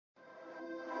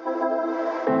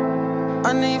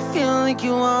I know you feel like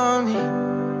you want me,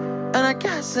 and I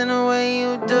guess in a way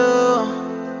you do.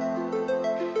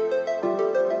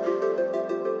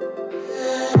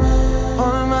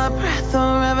 Holding my breath,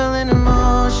 unraveling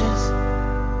emotions.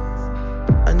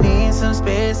 I need some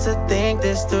space to think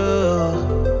this through.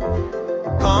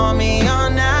 Call me all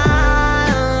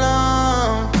night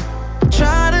long.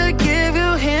 Try to give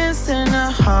you hints and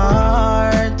a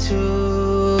hard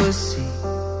to see.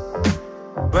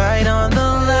 Right on the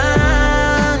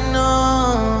line,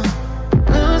 no.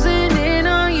 Losing it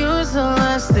on you's the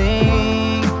last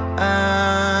thing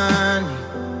I need.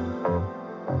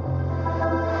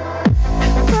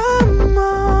 If I'm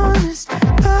honest,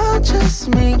 I'll just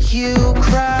make you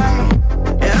cry.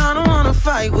 And I don't wanna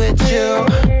fight with you.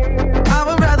 I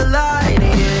would rather lie to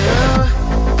you.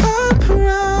 I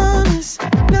promise,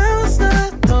 now's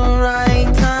not the right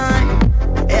time.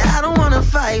 Yeah, I don't wanna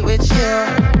fight with you.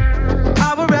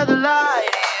 I would rather lie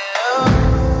to you.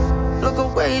 Look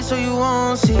away so you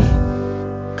won't see,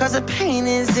 'cause the pain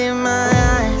is in my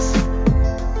eyes.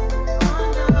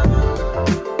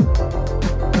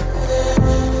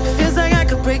 Feels like I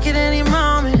could break it any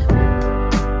moment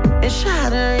and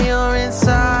shatter your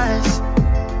insides.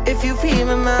 If you feel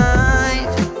my mind,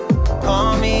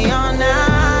 call me all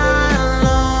night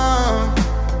long.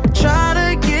 Try to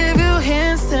give you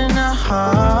hints and a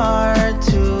hard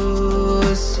to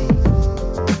see.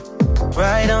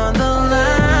 Right on the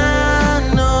line,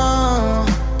 no.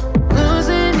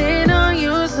 Losing it on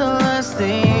you's the last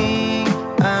thing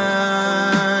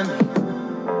I need.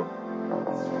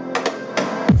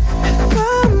 If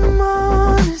I'm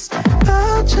honest,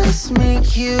 I'll just make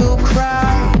you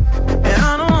cry. And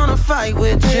I don't wanna fight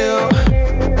with you.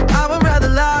 I would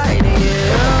rather lie to you.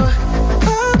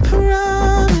 I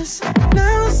promise,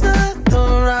 now's not the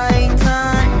right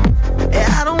time.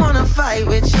 Yeah, I don't wanna fight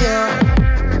with you.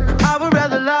 I would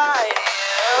rather lie to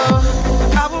you.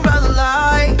 I would rather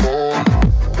lie.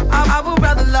 I would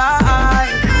rather lie.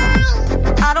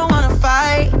 I don't wanna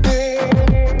fight.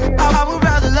 I would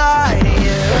rather lie to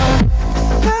you.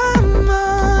 If I'm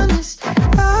honest,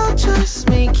 I'll just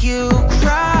make you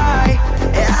cry.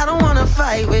 Yeah, I don't wanna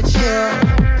fight with you.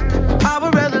 I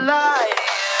would rather lie to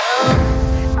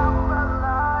you.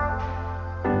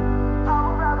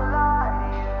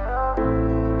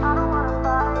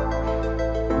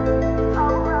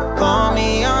 Call me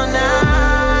all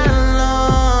night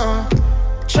long.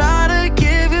 Try to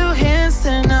give you hints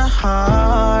and a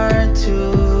hard to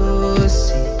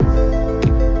see.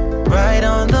 Right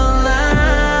on the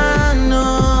line, no.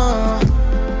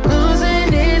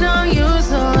 Losing it on you's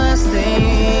the last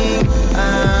thing I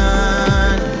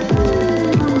need.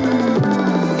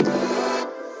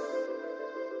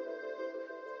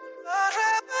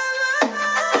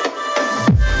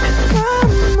 If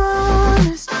I'm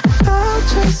honest, I'll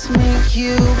just make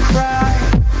you cry.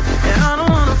 And I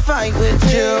don't wanna fight with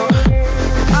you.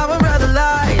 I would rather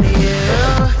lie to you.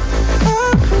 I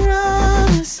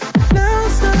promise,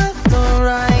 now's not the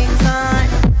right time.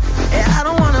 Yeah, I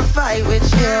don't wanna fight with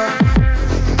you.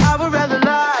 I would rather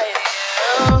lie to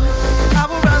you. I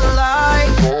would rather lie.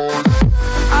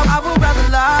 I would rather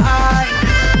lie.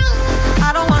 I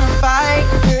don't wanna fight.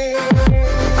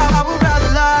 I would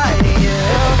rather lie to you.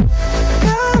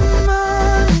 I'm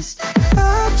honest,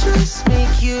 I'll just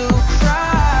make you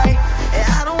cry.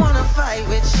 Yeah, I don't wanna fight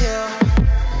with you.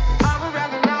 I would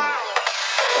rather lie.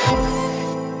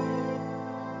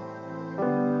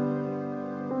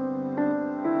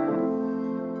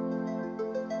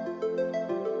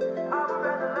 I would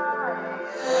rather lie.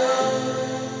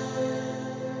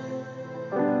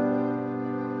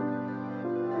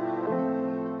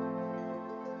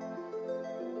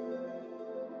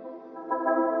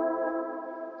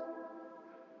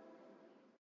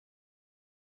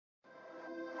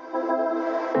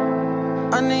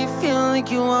 I know you feel like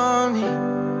you want me,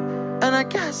 and I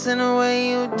guess in a way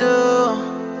you do.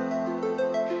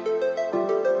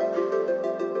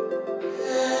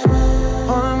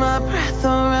 Holding my breath,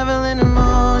 unraveling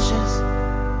emotions.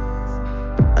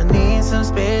 I need some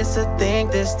space to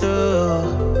think this through.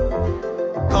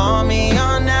 Call me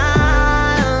all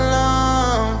night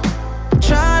long.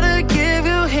 Try to give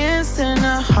you hints and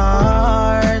a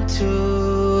hard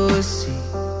to see.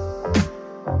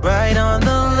 Right on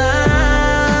the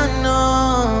line,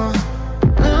 no.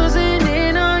 Losing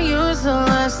it on you's the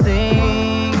last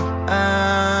thing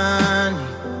I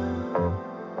need.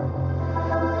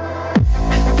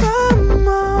 If I'm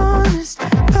honest,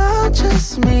 I'll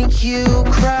just make you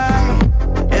cry.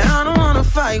 And I don't wanna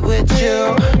fight with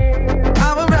you. I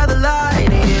would rather lie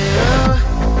to you.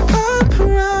 I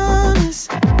promise,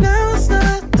 now's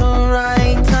not the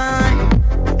right time.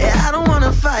 Yeah, I don't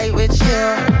wanna fight with you.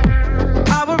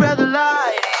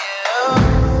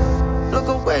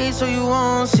 so you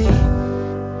won't see,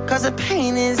 'cause the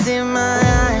pain is in my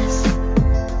eyes.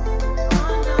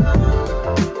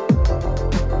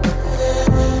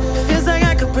 Feels like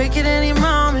I could break it any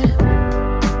moment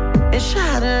and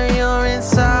shatter your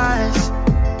insides.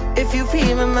 If you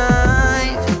feel my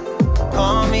mind,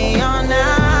 call me all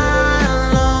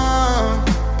night long.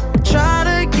 Try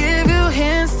to give you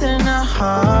hints that are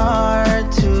hard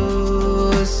to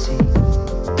see.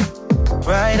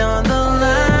 Right on the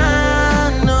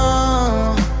line,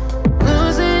 no.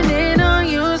 Losing it on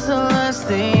you's the last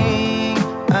thing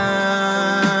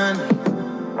I need.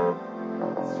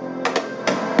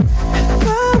 If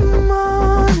I'm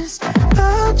honest,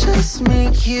 I'll just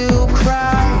make you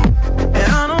cry. And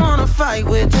I don't wanna fight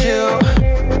with you,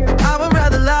 I would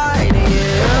rather lie to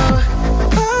you.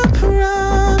 I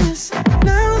promise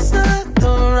now's not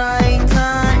the right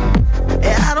time.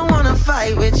 And I don't wanna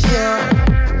fight with you,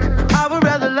 I would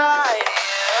rather lie to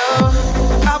you.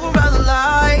 I would rather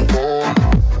lie,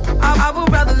 I would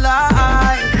rather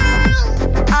lie.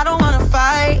 I don't wanna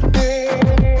fight,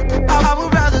 I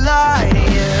would rather lie to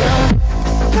you.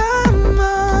 If I'm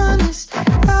honest,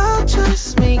 I'll just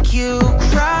make you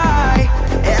cry.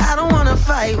 And I don't wanna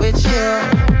fight with you,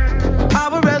 I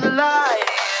would rather lie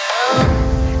to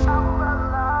you.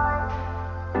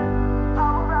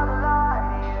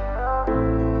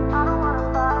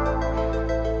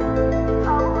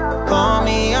 Call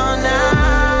me all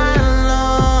night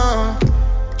long.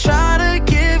 Try to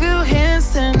give you hints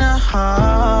that are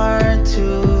hard to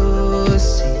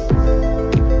see.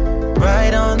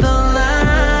 Right on the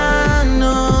line,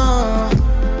 no.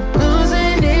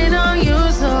 Losing it on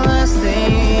you's the last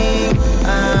thing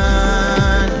I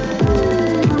need.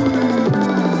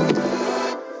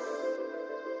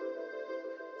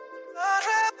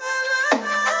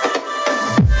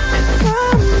 If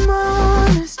I'm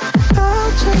honest,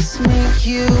 I'll just make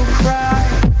you cry.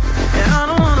 And I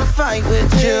don't wanna fight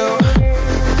with you,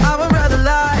 I would rather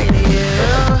lie to you.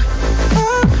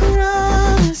 I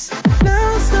promise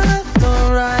now's not the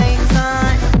right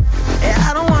time. And I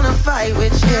don't wanna fight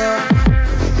with you,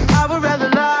 I would rather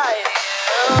lie to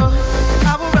you.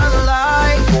 I would rather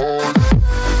lie,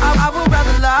 I would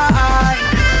rather lie.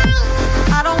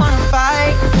 I don't wanna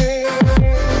fight,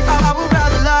 I would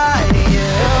rather lie to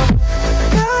you.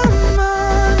 I'm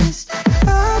honest,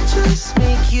 I'll just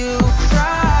make you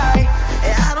cry.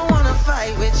 And I don't wanna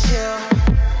fight with you,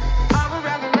 I would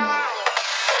rather lie.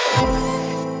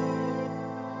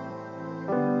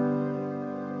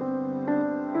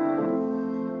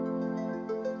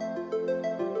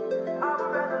 I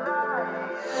would rather lie.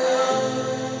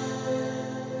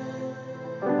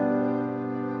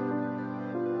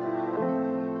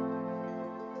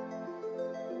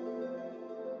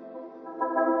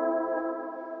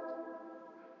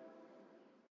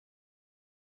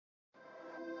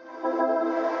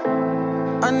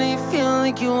 I know you feel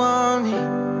like you want me,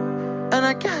 and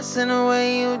I guess in a way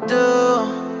you do.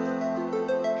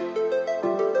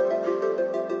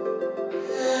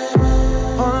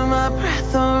 Holding my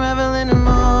breath, unraveling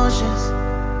emotions.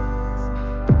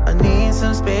 I need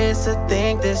some space to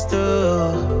think this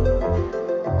through.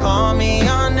 Call me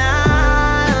all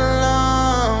night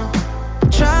long.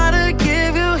 Try to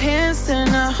give you hints that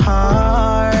are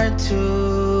hard to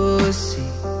see.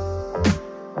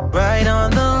 Right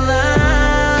on the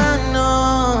line,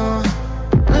 no.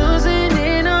 Losing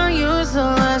it on you's the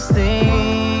last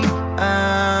thing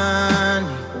I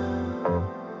need.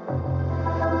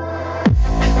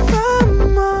 If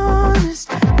I'm honest,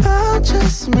 I'll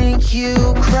just make you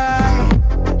cry.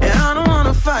 And I don't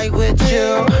wanna fight with you,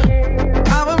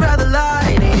 I would rather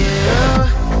lie to you.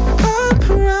 I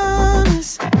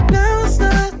promise now's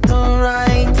not the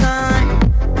right time.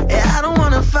 And I don't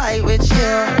wanna fight with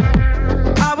you,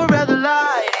 I would rather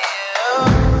lie to you.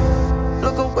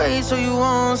 Look away so you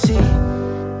won't see,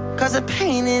 'cause the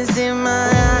pain is in my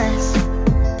eyes.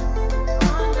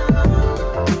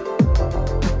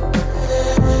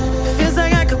 Feels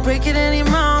like I could break it any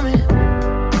moment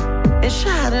and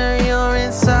shatter your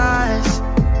insides.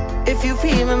 If you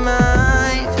feel my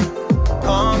mind,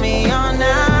 call me all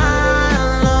night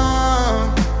long.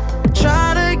 Try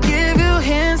to give you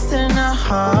hints that are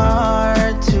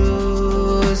hard to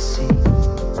see.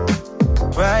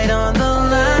 Right on the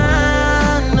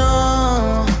line, no.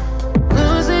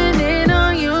 Losing it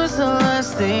on you's the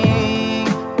last thing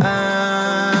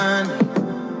I need.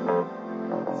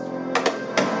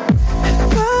 If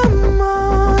I'm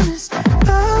honest,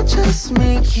 I'll just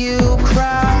make you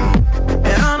cry.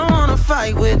 And I don't wanna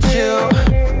fight with you,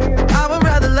 I would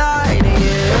rather lie to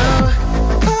you.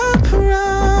 I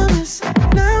promise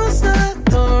now's not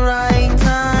the right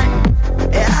time.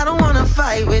 And I don't wanna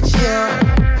fight with you,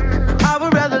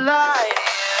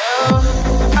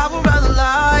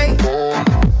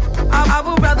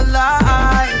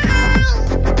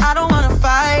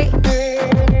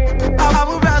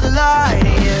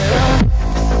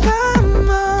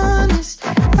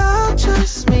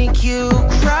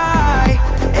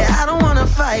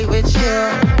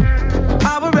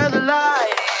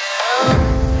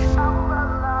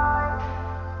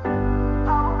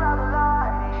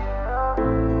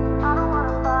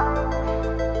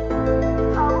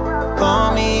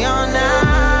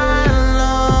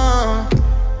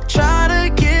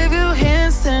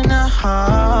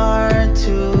 hard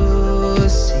to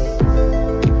see.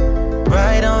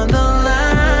 Right on the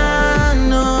line,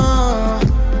 no.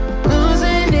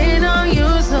 Losing it on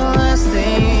you's the last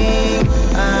thing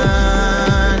I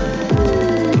need.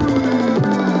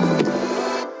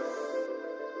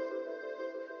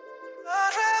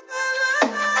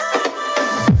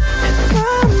 If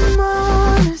I'm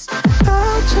honest,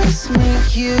 I'll just make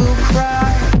you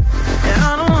cry. And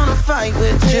I don't wanna fight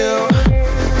with you,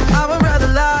 I would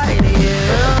rather lie to you.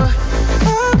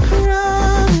 I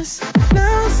promise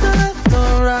now's not the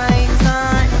right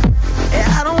time. And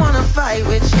I don't wanna fight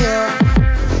with you,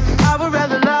 I would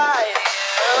rather lie to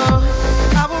you.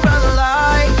 I would rather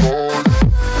lie,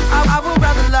 I would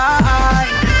rather lie.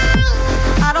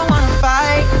 I don't wanna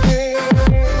fight,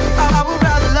 I would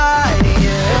rather lie to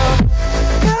you.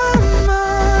 I'm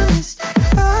honest,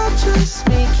 I'll just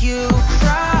make you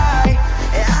cry.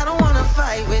 And I don't wanna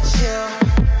fight with you,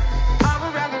 I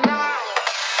would rather lie.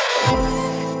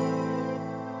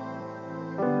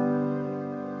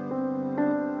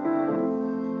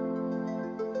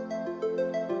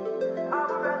 I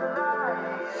would rather lie.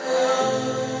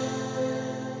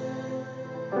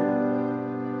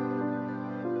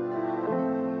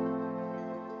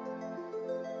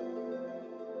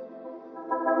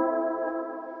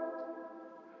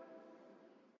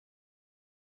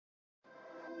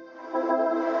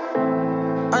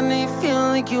 I know you feel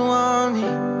like you want me,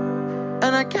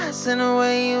 and I guess in a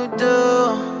way you do.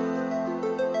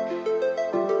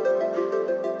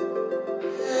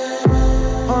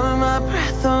 Holding my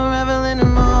breath, unraveling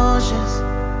emotions.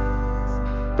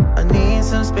 I need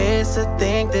some space to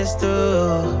think this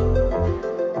through.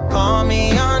 Call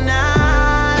me all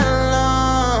night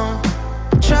long,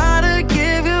 try to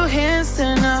give you hints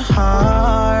and a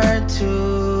hard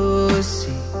to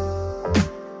see.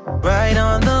 Right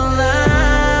on the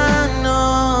line,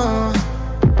 no.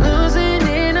 Losing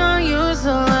it on you's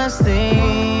the last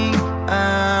thing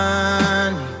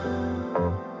I need.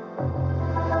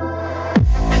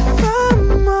 If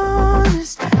I'm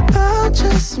honest, I'll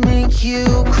just make you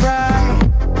cry.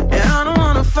 And I don't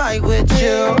wanna fight with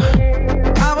you,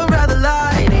 I would rather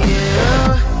lie to you.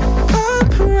 I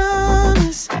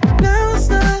promise now's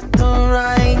not the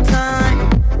right time.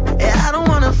 And I don't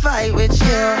wanna fight with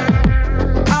you,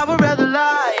 I would rather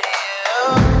lie to you.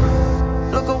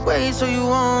 Look away so you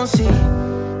won't see,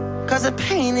 cause the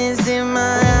pain is in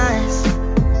my eyes.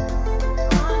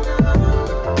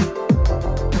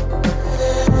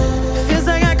 Feels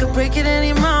like I could break it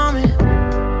any moment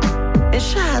and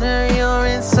shatter your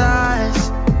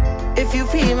insides. If you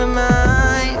feel my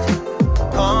mind,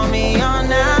 call me all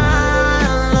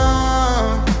night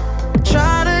long,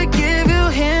 try to give you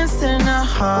hints and a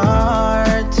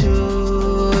hard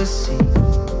to see.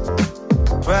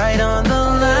 Right on the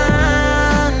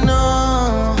line,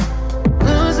 no.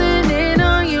 Losing it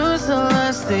on you's the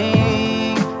last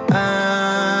thing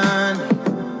I need.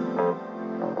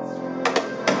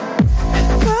 If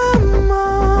I'm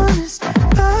honest,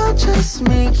 I'll just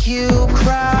make you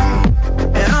cry.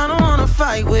 And I don't wanna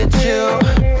fight with you,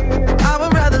 I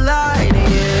would rather lie to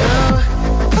you.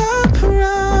 I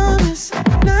promise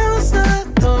now's not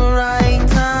the right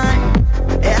time.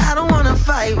 And I don't wanna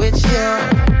fight with you,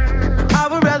 I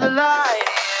would rather lie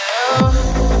to you.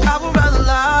 I would rather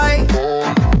lie,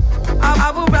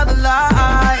 I would rather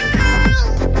lie.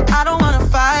 I don't wanna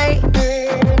fight,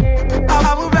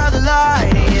 I would rather lie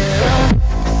to you.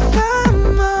 If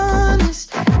I'm honest,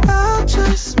 I'll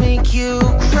just make you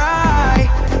cry.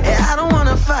 And I don't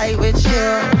wanna fight with you,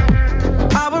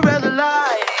 I would rather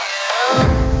lie to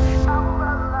you.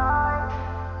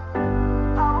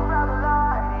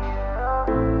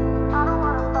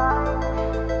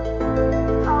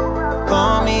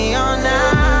 Call me all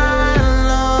night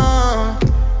long,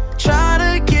 try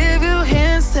to give you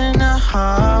hints and a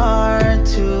hard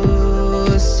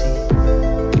to see.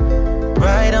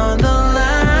 Right on the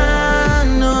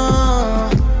line, no.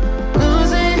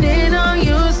 Losing it on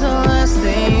you's the last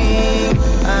thing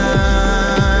I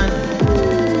need.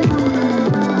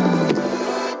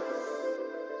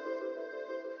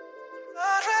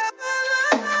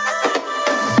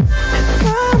 If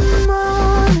I'm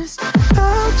honest,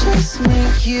 I'll just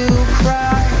make you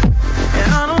cry. And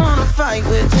I don't wanna fight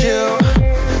with you,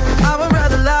 I would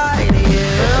rather lie to you.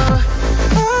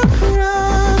 I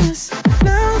promise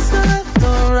now's not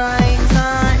the right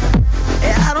time.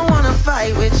 And I don't wanna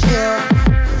fight with you,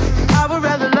 I would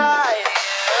rather lie to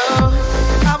you.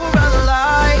 I would rather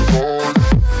lie,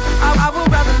 I would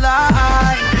rather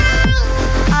lie.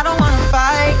 I don't wanna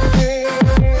fight,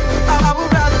 I would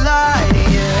rather lie to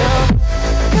you.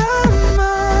 I'm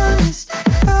honest,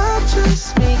 I'll just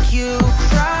make you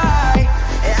cry.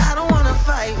 And I don't wanna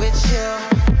fight.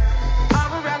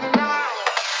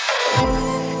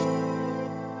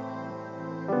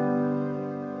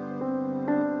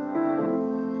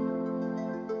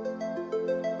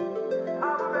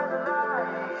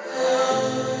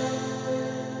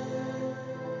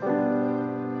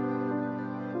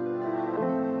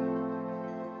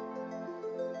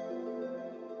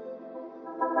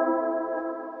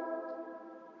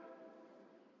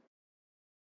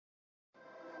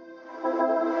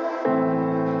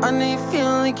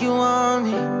 like you want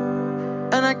me,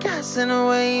 and I guess in a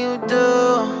way you do.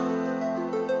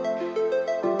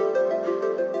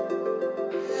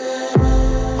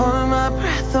 Holding my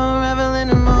breath, unraveling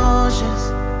emotions.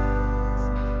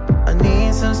 I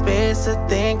need some space to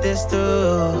think this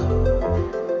through.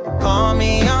 Call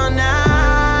me all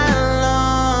night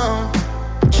long.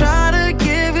 Try to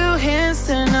give you hints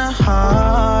and a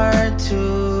hard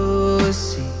to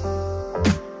see.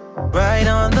 Right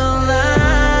on the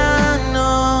line,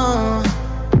 no.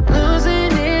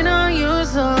 Losing it on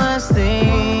you's the last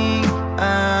thing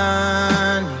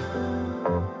I need.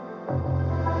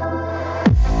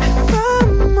 If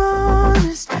I'm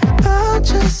honest, I'll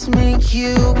just make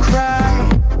you cry.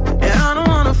 And I don't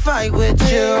wanna fight with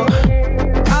you.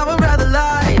 I would rather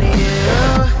lie to you.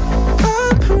 I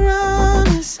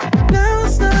promise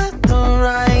now's not the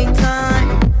right time.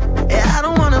 Yeah, I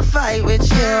don't wanna fight with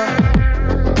you.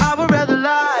 I would rather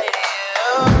lie to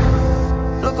you.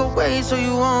 Look away so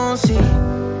you won't see,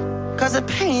 'cause the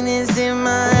pain is in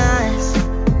my eyes.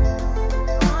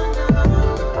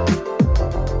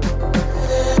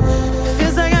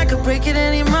 Feels like I could break it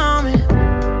any moment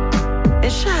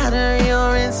and shatter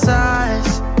your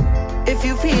insides. If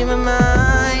you feel my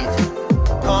mind,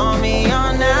 call me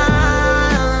all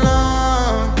night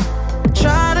long.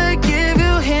 Try to give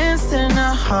you hints and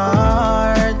a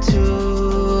hard to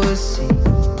see.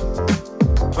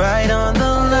 Right on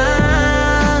the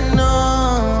line, no.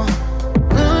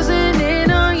 Losing it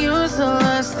on you's the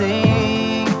last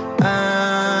thing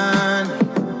I need.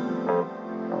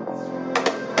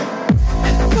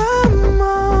 If I'm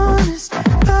honest,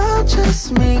 I'll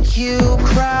just make you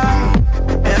cry.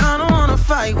 And I don't wanna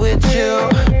fight with you.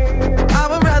 I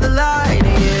would rather lie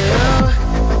to you.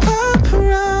 I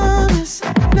promise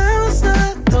now's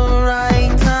not the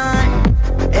right time.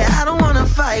 Yeah, I don't wanna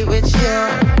fight with you.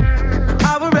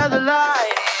 I would rather lie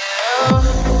to you.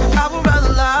 I would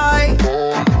rather lie.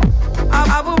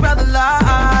 I would rather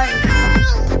lie.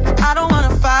 I don't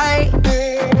wanna fight.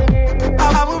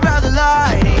 I would rather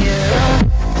lie to you.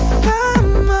 If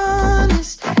I'm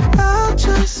honest, I'll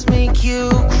just make you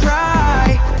cry.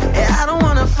 Yeah, I don't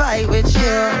wanna fight with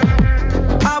you.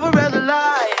 I would rather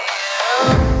lie to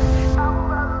you.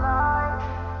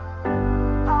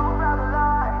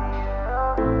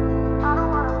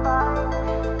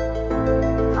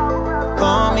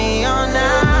 Call me all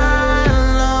night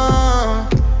long.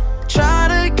 Try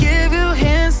to give you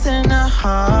hints and a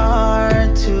hard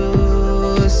to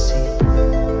see.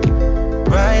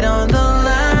 Right on the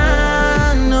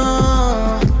line, no.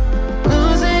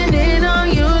 Losing it on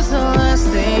you's the last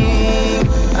thing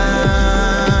I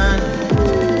need.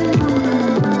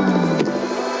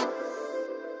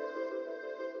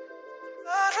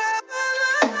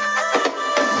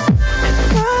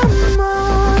 If I'm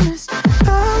honest,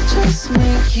 I'll just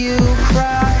make you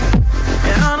cry.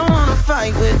 And I don't wanna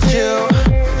fight with you.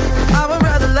 I would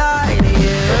rather lie to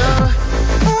you.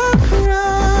 I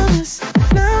promise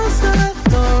now's not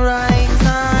the right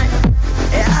time.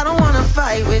 Yeah, I don't wanna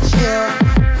fight with you.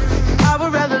 I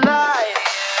would rather lie to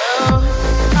you.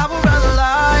 I would rather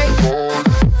lie.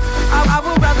 I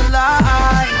would rather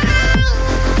lie.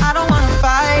 I don't wanna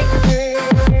fight.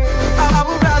 I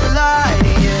would rather lie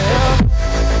to you.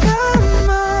 If I'm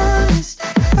honest,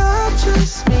 I'll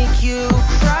just make you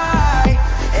cry.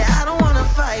 Yeah, I don't wanna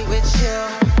fight with you.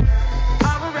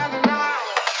 I would rather lie.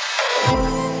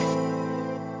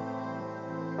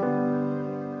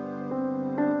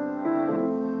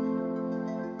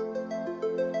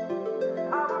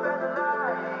 I would rather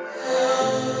lie.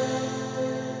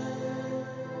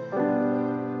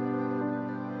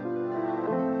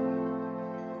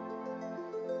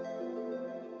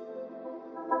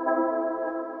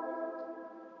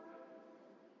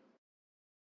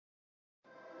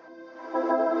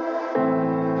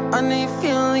 I know you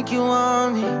feel like you want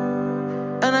me,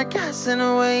 and I guess in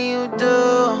a way you do.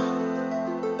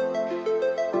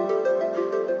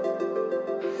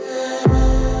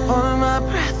 Holding my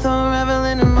breath,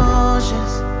 unraveling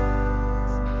emotions.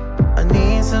 I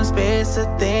need some space to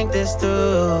think this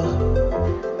through.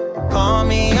 Call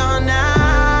me all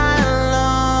night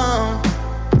long.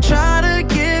 Try to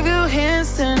give you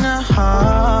hints and a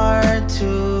hard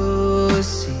to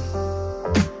see.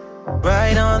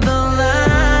 Right on the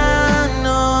line,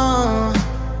 no.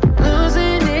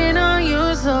 Losing it on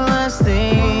you's the last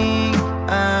thing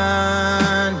I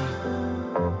need.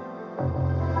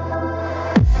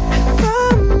 If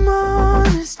I'm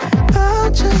honest,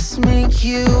 I'll just make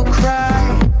you cry.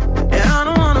 And I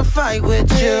don't wanna fight with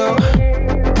you.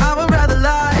 I would rather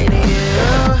lie to you.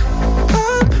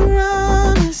 I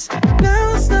promise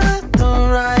now's not the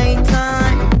right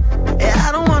time. Yeah, I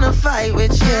don't wanna fight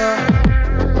with you.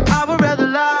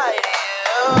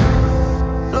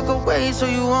 away so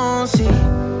you won't see,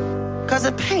 'cause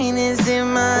the pain is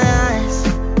in my eyes.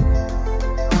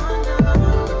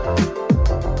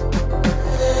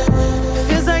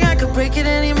 Feels like I could break it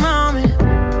any moment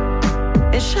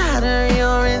and shatter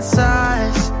your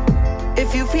insides.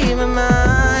 If you feel my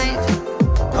mind,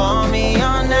 call me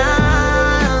all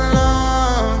night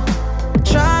long.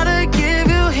 Try to give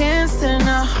you hints and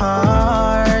a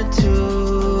hard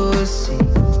to see.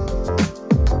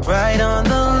 Right on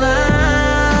the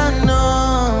line,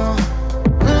 no.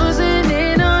 Losing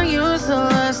it on you's the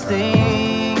last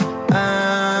thing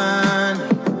I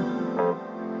need.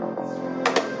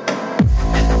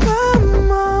 If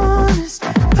I'm honest,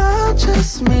 I'll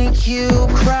just make you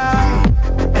cry,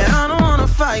 and I don't wanna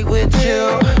fight with you.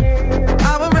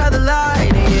 I would rather lie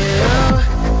to you.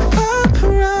 I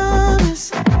promise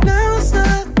now's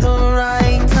not the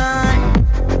right time,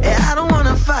 and I don't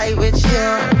wanna fight with you.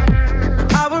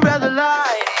 I would rather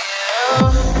lie to you.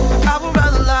 I would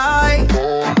rather lie.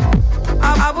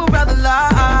 I would rather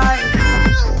lie.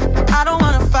 I don't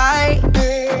wanna fight.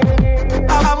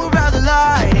 I would rather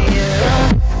lie to you.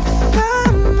 If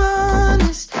I'm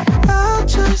honest, I'll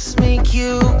just make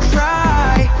you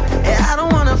cry, and I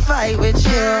don't wanna fight with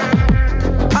you.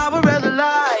 I would rather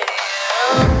lie to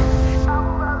you.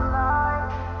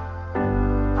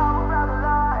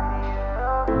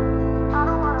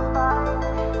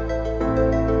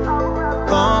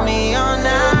 Call me all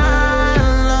night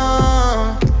long.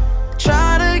 Try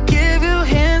to give you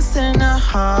hints and a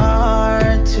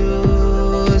hard to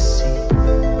see.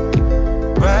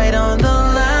 Right on the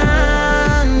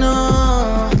line, no.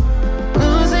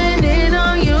 Losing it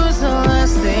on you's the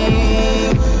last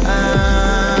thing I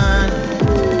need.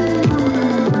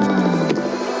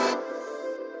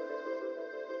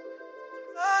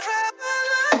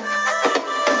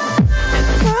 If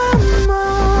I'm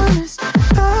honest,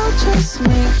 I'll just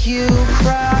make you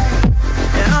cry,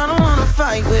 and I don't wanna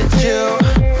fight with you.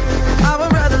 I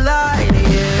would rather lie to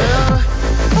you.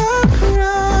 I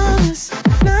promise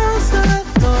now's not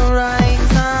the right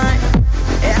time,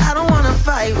 and I don't wanna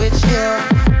fight with you.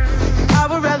 I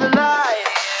would rather lie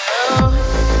to you.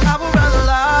 I would rather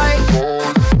lie.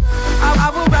 I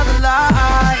would rather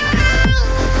lie.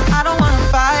 I don't wanna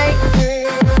fight.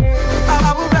 I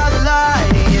would rather lie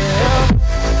to you.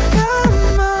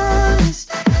 I'm honest,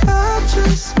 I'll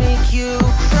just make you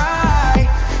cry,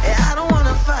 and I don't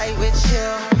wanna fight with you.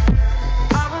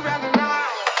 I would rather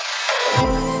lie.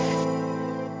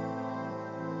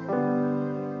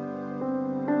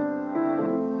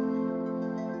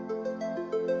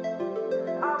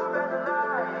 I would rather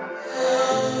lie.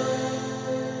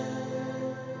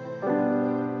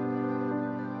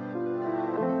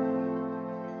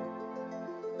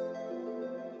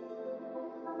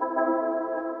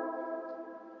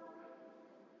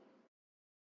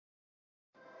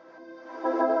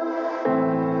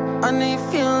 I know you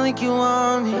feel like you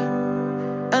want me,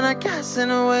 and I guess in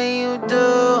a way you do.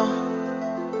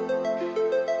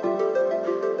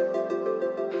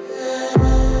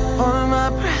 Holding my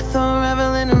breath,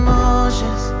 unraveling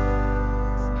emotions.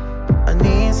 I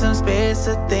need some space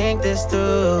to think this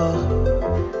through.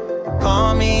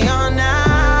 Call me all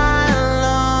night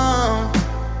long.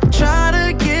 Try to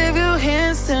give you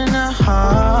hints and a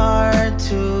hard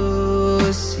to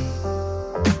see.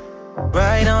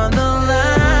 Right on the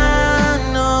line,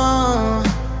 no.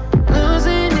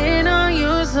 Losing it on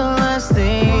you's the last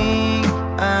thing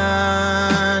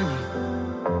I need.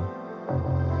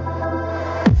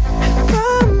 If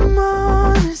I'm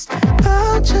honest,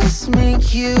 I'll just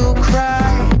make you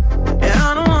cry, and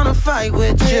I don't wanna fight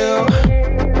with you.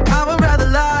 I would rather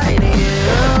lie to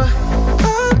you.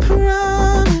 I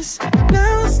promise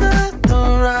now's not the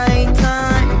right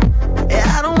time, and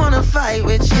I don't wanna fight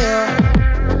with you.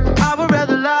 I would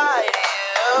rather lie to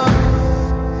you.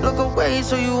 Look away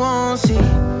so you won't see,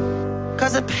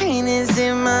 'cause the pain is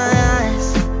in my eyes.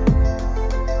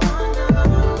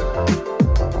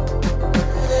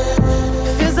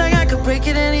 Feels like I could break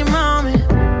it any moment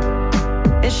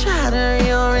and shatter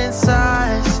your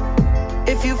insides.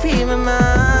 If you feel my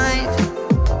mind,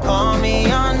 call me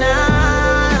all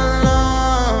night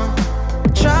long.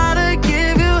 Try to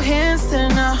give you hints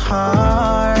and a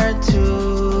hard to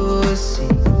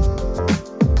see.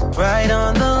 Right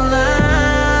on the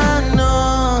line,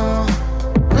 no.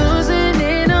 Losing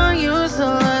it on you's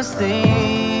the last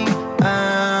thing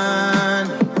I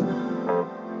need.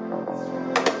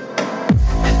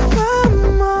 If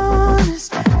I'm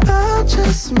honest, I'll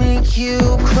just make you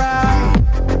cry,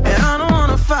 and I don't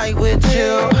wanna fight with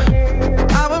you.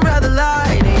 I would rather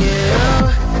lie to you.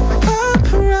 I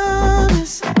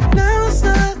promise now's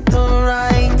not the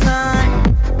right time,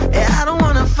 and I don't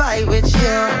wanna fight with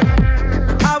you.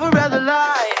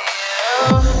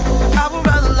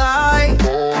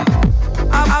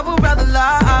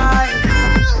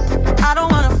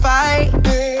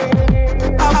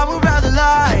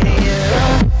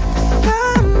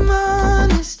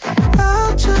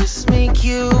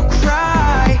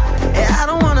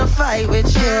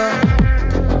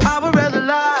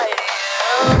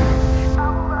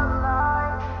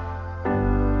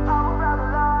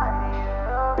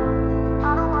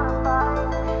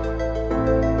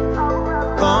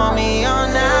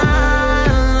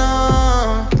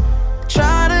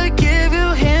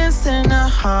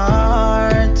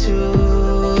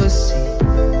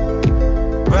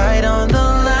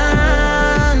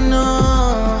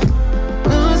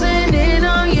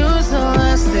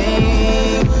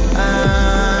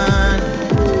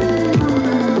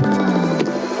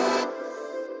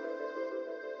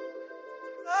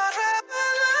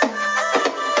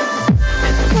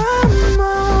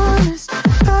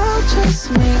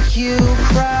 make you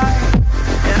cry.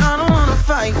 And I don't wanna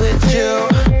fight with you.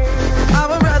 I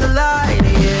would rather lie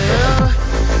to you.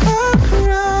 I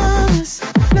promise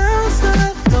now's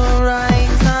not the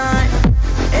right time.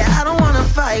 And I don't wanna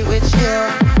fight with you.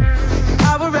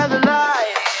 I would rather lie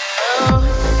to you.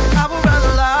 I would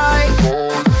rather lie.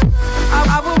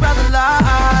 I would rather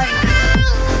lie.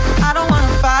 I don't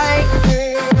wanna fight.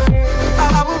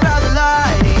 I would rather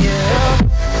lie to you.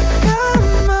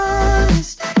 I'm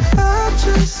honest, I'll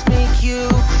just make you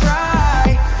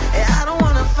cry. And I don't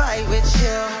wanna fight with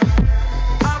you.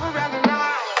 I would rather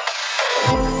lie.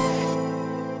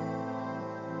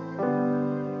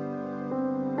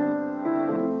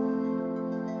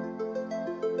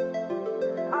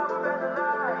 I would rather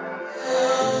lie.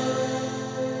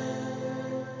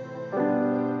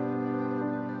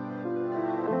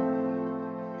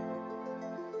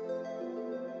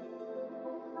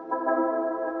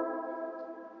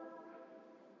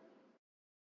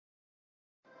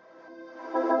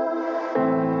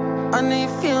 I know you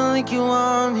feel like you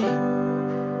want me,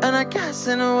 and I guess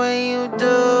in a way you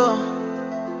do.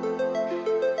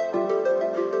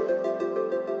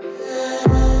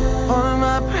 Holding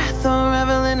my breath,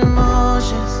 unraveling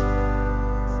emotions.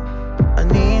 I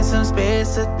need some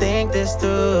space to think this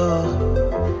through.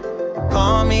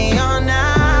 Call me all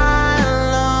night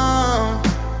long.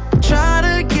 Try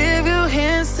to give you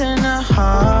hints and a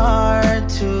hard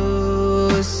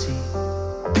to see.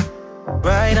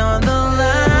 Right on the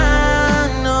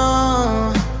line,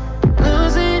 no.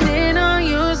 Losing it on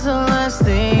you's the last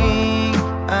thing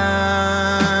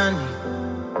I need.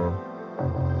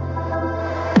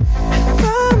 If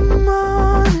I'm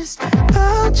honest,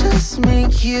 I'll just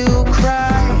make you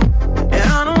cry. And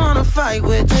I don't wanna fight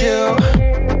with you.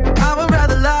 I would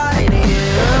rather lie to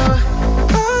you.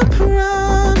 I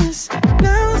promise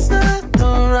now's not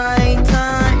the right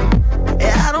time.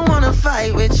 And I don't wanna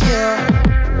fight with you.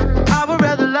 I would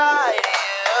rather lie to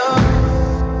you.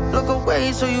 Look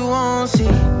away so you won't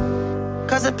see,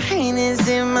 'cause the pain is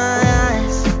in my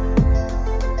eyes.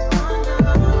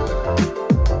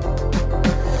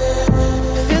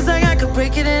 Feels like I could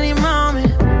break at any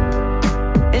moment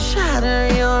and shatter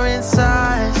your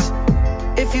insides.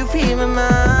 If you feel my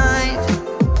mind,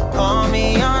 call me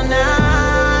all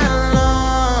night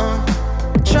long.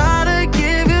 Try to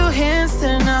give you hints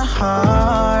and a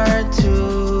hard to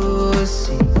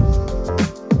see.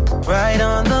 Right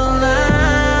on the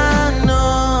line,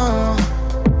 no.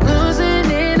 Losing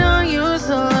it on you's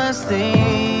the last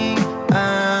thing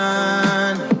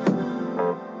I need.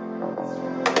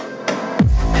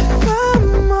 If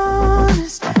I'm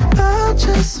honest, I'll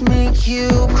just make you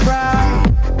cry.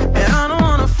 And I don't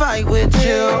wanna fight with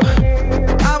you.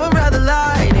 I would rather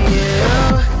lie to you.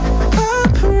 I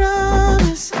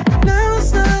promise now's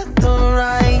not the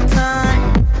right time.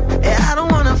 And I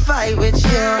don't wanna fight with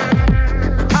you.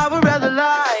 I would rather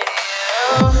lie to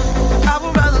you. I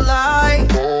would rather lie.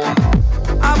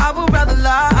 I would rather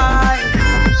lie.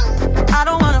 I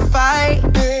don't wanna fight.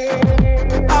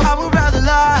 I would rather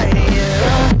lie to you.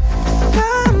 If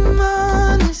I'm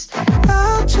honest,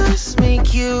 I'll just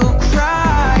make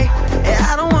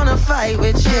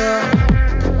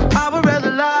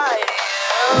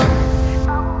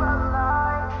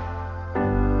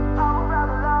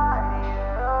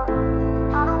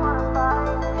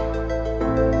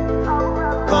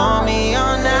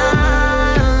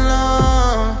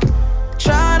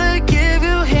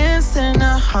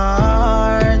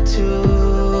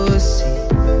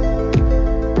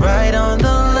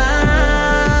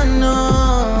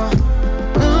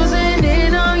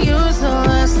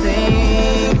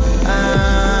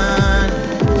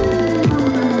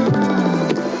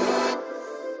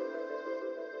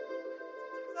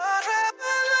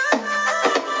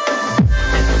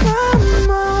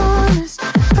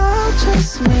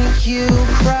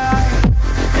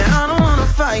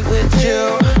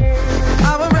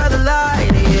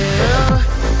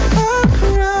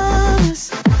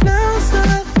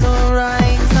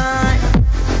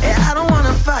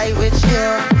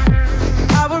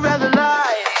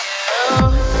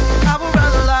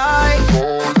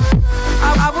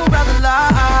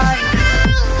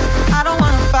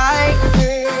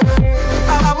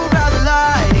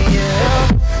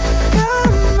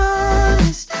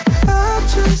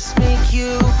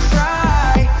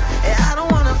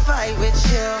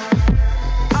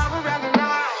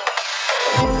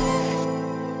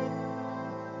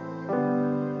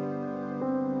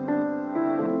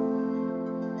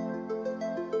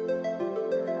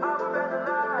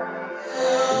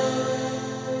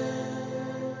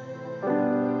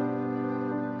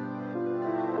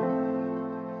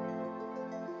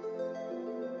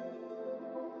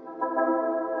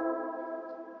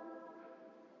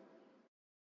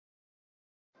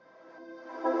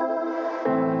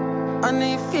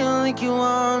think you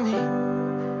want me,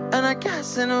 and I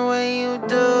guess in a way you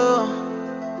do.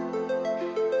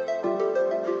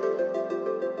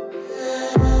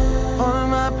 Holding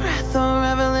my breath,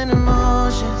 unraveling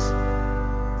emotions.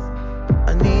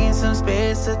 I need some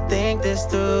space to think this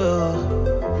through.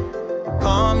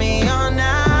 Call me all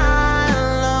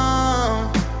night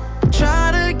long.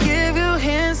 Try to give you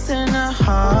hints and a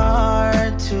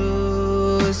hard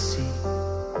to see.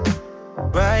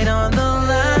 Right on the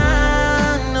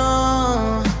line,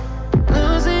 no.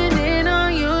 Losing it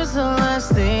on you's the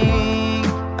last thing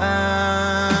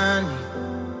I need.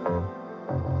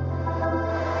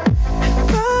 If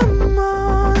I'm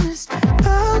honest,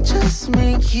 I'll just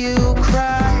make you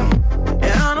cry.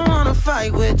 And I don't wanna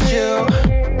fight with you.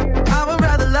 I would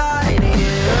rather lie to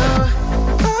you.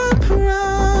 I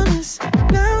promise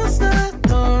now's not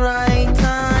the right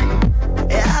time.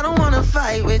 Yeah, I don't wanna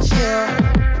fight with you.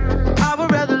 I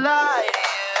would rather lie to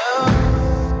you.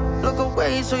 Look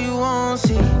away so you won't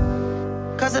see,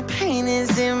 'cause the pain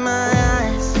is in my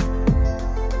eyes.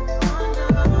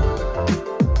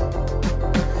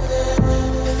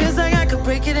 Feels like I could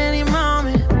break it any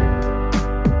moment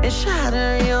and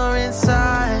shatter your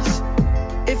insides.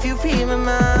 If you feel my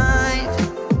mind,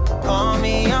 call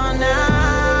me all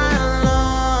night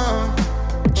long.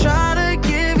 Try to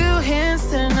give you hints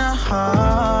and a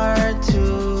hard to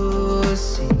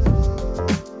see.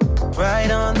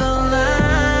 Right on the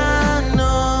line,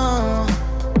 no.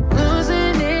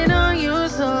 Losing it on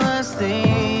you's the last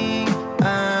thing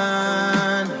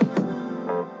I need.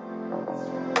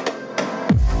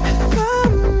 If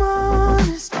I'm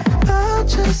honest, I'll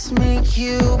just make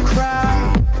you cry.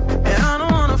 And I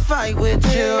don't wanna fight with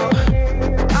you.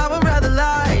 I would rather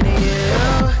lie to you.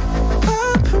 I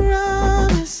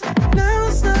promise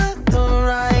now's not the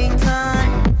right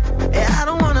time. Yeah, I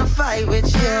don't wanna fight with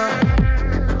you.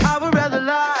 I would rather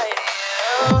lie to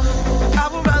you. I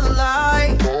would rather lie.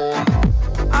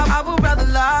 I would rather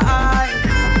lie.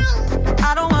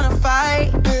 I don't wanna fight.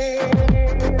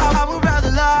 I would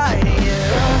rather lie to you.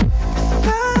 If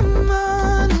I'm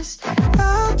honest,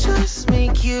 I'll just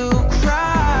make you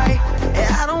cry.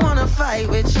 Yeah, I don't wanna fight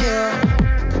with you.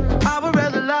 I would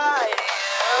rather lie to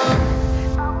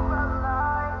you.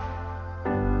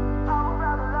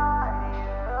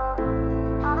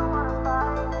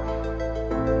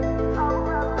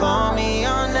 Call me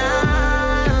all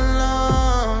night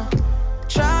long.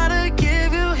 Try to give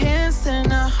you hints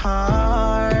and a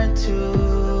hard to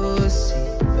see.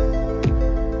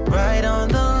 Right on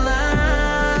the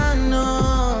line, no.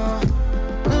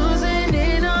 Losing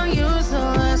it on you's the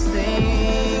last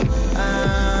thing I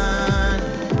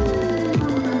need.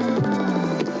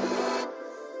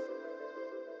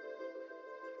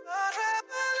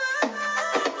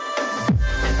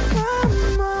 If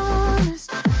I'm honest,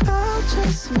 I'll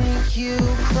just make you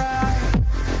cry.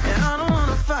 And I don't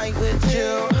wanna fight with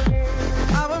you.